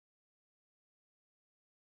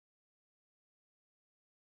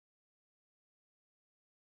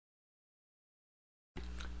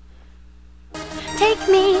Take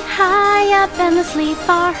me high up endlessly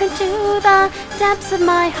far into the depths of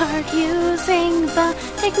my heart, using the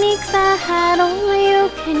techniques that only you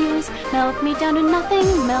can use. Melt me down to nothing,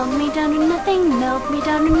 melt me down to nothing, melt me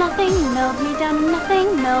down to nothing, melt me down to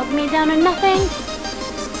nothing, melt me down to nothing.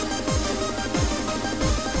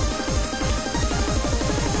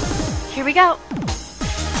 Here we go.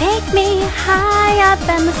 Take me high up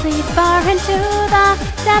endlessly far into the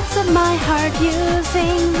depths of my heart,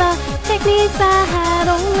 using the techniques that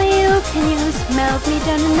only you can use. Melt me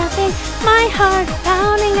down to nothing, my heart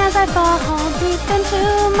pounding as I fall deep into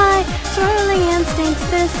my swirling instincts.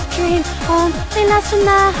 This dream only lasts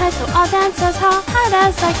tonight, so I'll dance as hard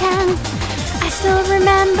as I can. I still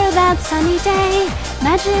remember that sunny day,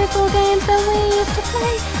 magical games that we used to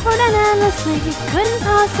play, more than endlessly, couldn't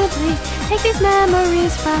possibly take these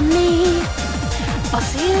memories from me. I'll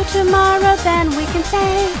see you tomorrow, then we can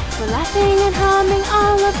say we're laughing and humming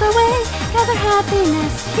all of the way. Gather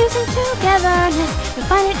happiness, using togetherness. You'll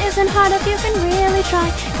find it isn't hard if you can really try.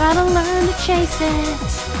 Gotta learn to chase it,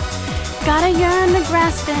 gotta yearn to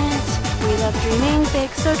grasp it. We love dreaming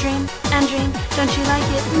big, so dream and dream. Don't you like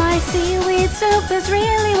it? My seaweed soup is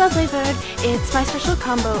really well flavored. It's my special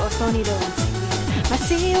combo of bonito and seaweed. My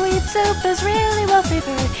seaweed soup is really well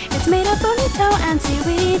flavored. It's made of bonito and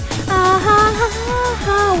seaweed.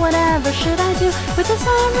 Whatever should I do with the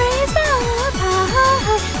sun raised up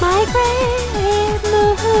high? My great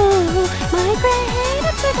moon, my great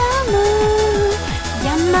upside moon.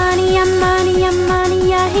 Yamani, yamani, yamani,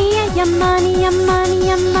 yahia, yamani, yamani,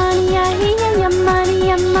 yamani, yahia, yamani,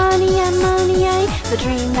 yamani, yamani, yahia. The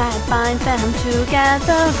dream that binds them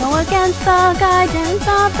together, go against the guidance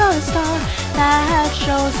of the star that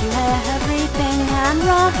shows you everything, and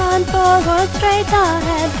run forward straight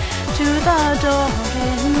ahead to the door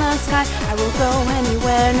in the sky. I will go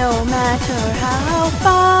anywhere, no matter how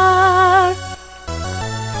far.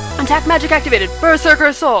 Attack magic activated.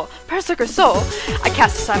 Berserker Soul. Berserker Soul. I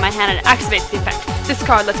cast aside my hand and it activates the effect. This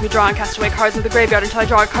card lets me draw and cast away cards in the graveyard until I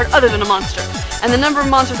draw a card other than a monster. And the number of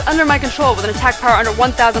monsters under my control with an attack power under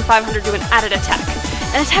 1,500 do an added attack.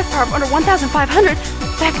 An attack power of under 1,500?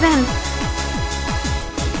 Back then.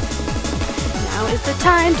 Now is the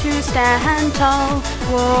time to stand tall,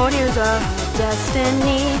 warriors of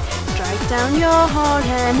destiny. Strike down your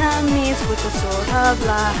enemies with the sword of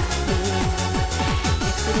lightning.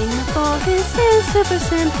 Exiting the forest is super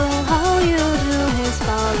simple. All you do is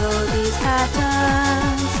follow these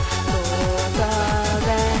patterns for the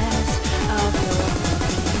rest of your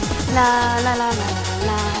dream. La la la la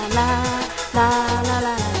la la la la la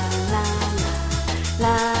la la la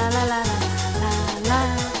la la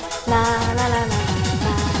la la la.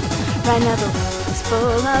 Right now the world is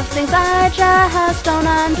full of things I just don't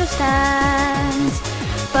understand,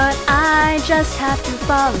 but I just have to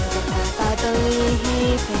follow the path I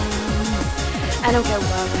believe in. I don't care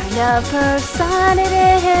what kind of person it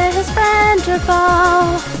is, friend or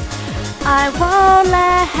foe, I won't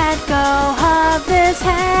let go of this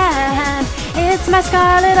hand. It's my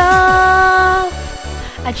scarlet oath.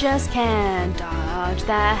 I just can't dodge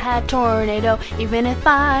that tornado. Even if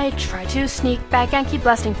I try to sneak back and keep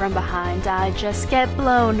blasting from behind, I just get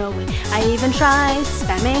blown away. I even tried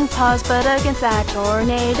spamming pause, but against that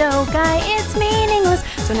tornado guy, it's meaningless.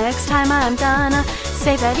 So next time I'm gonna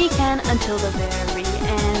say that he can until the very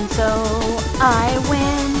end, so I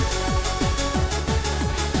win.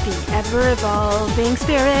 The ever-evolving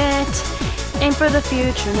spirit, aim for the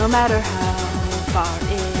future no matter how far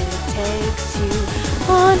it takes you.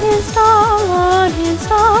 Uninstall,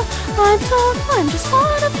 uninstall, I'm just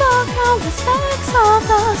one of the countless specks of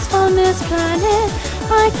dust on this planet.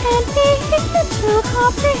 I can't begin to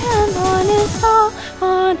comprehend. Uninstall,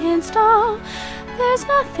 uninstall, there's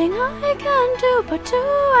nothing I can do but to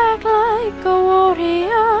act like a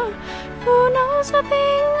warrior who knows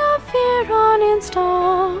nothing of fear.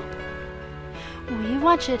 Uninstall. We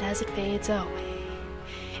watch it as it fades away.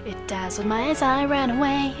 It dazzled my eyes, I ran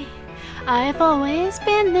away. I've always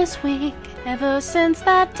been this weak, ever since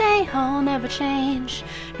that day. I'll never change.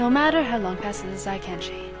 No matter how long passes, I can't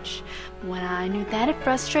change. When I knew that it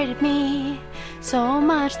frustrated me so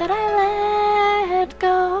much that I let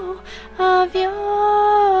go of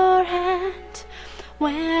your hand.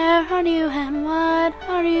 Where are you and what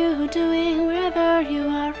are you doing wherever you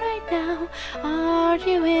are right now? Are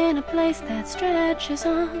you in a place that stretches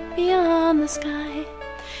on beyond the sky?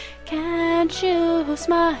 Can't you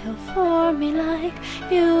smile for me like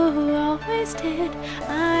you always did?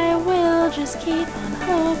 I will just keep on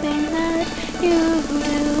hoping that you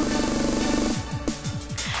do.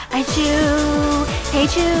 I do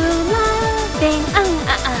hate you loving.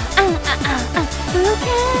 Who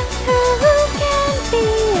can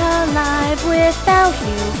without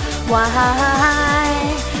you. Why?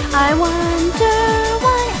 I wonder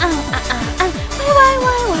why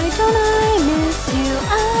don't I miss you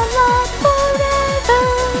a lot forever?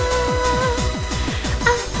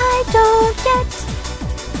 I don't get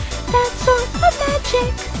that sort of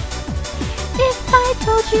magic. If I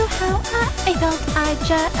told you how I felt, I'd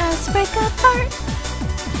just break apart.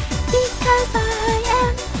 Because I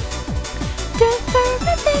am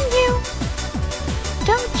different than you.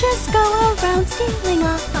 Don't just go around stealing a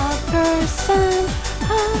person's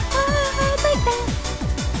heart like that.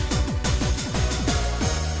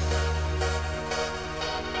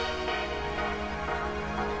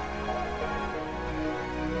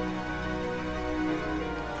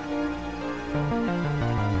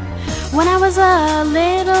 When I was a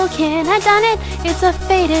little kid, I'd done it. It's a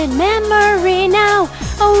faded memory now.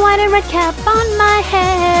 A white and red cap on my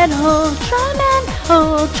head. Ultraman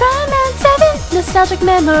 7. Nostalgic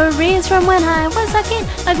memories from when I was a kid,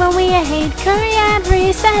 like when we ate curry at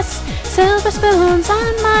recess. Silver spoons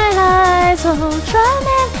on my eyes.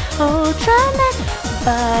 Ultraman.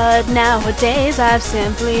 But nowadays I've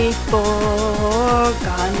simply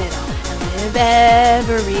forgotten it all. I live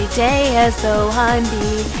every day as though I'm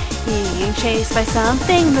being chased by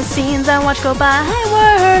something. The scenes I watched go by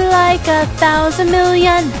were like 1,000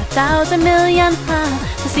 million. The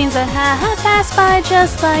scenes that have passed by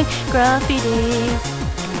just like graffiti.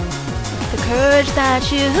 The courage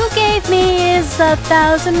that you gave me is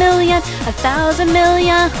 1,000 million. The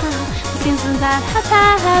scenes that have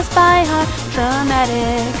passed by are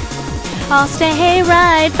dramatic. I'll stay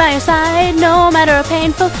right by your side, no matter how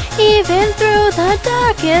painful. Even through the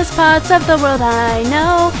darkest parts of the world, I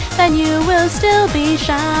know that you will still be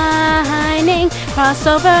shining. Cross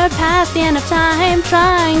over past the end of time,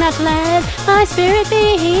 trying not to let my spirit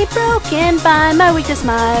be broken by my weakness.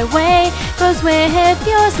 My way goes with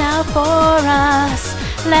yours now for us.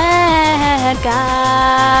 Let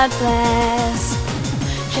God bless.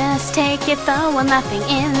 Just take it though, and nothing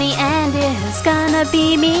in the end is gonna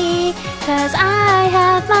be me. 'Cause I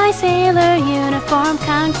have my sailor uniform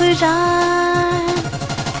conclusion.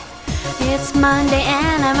 It's Monday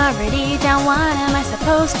and I'm already down. What am I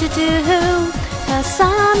supposed to do? 'Cause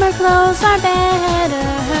summer clothes are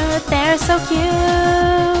better, they're so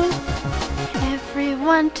cute.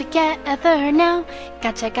 Everyone together now,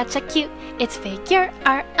 gotcha cute. It's figure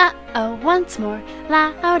art, once more,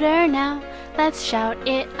 louder now. Let's shout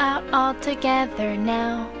it out all together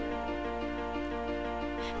now.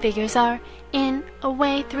 Figures are, in a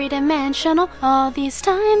way, three-dimensional. All these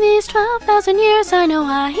 12,000 years, I know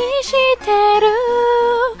Aishiteru.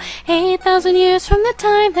 8,000 years from the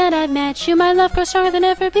time that I met you, my love grows stronger than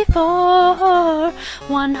ever before.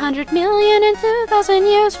 100 million and 2,000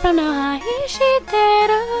 years from now,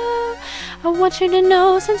 Aishiteru. I want you to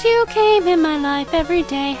know, since you came in my life, every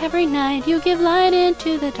day, every night, you give light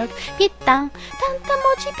into the dark. Pitang, tanta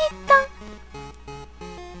mochi pitang.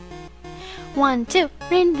 1, 2,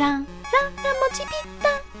 rin rang, mochi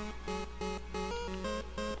pitang.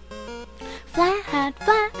 Flat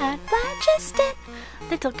chested.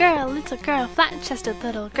 Little girl, flat chested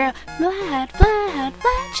little girl. Flat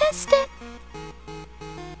chested.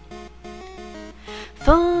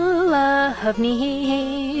 Full of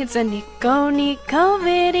needs, a Nico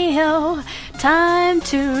video. Time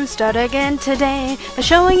to start again today by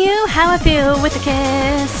showing you how I feel with a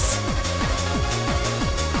kiss.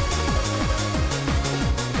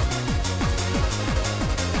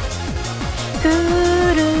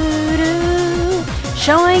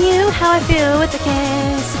 Showing you how I feel with a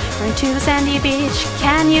kiss. We're to a sandy beach,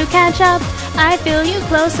 can you catch up? I feel you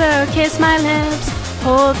closer, kiss my lips.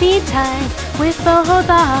 Hold me tight with both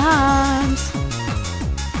arms.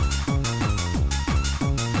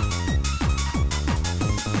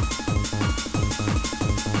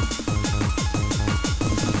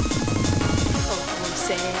 Oh,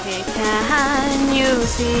 say, can you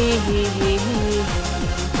see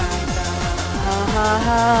by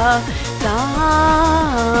the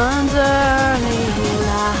dawn's early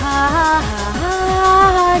light?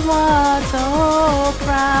 What so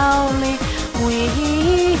proudly we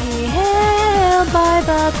held by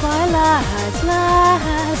the twilight's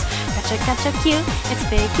last. Gotcha cute, it's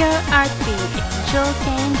figure art. The angel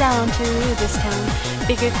came down to this town.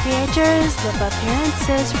 Bigger creatures, love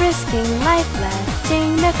appearances, risking life,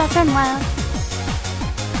 letting their thoughts run wild.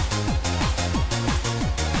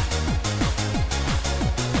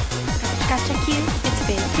 Gotcha cute, it's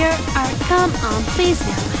figure art. Come on, please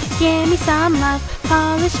now, give me some love,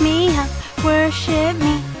 polish me up, worship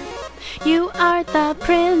me. You are the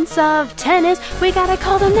prince of tennis. We gotta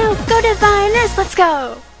call them now. Go diviners, let's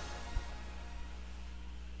go!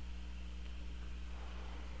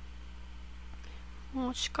 も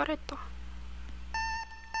う疲れた。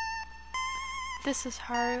This is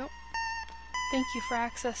Haru. Thank you for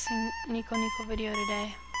accessing Nico Nico video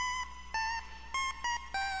today.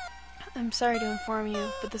 I'm sorry to inform you,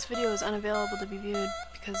 but this video is unavailable to be viewed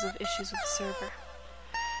because of issues with the server.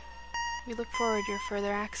 We look forward to your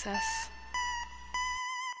further access.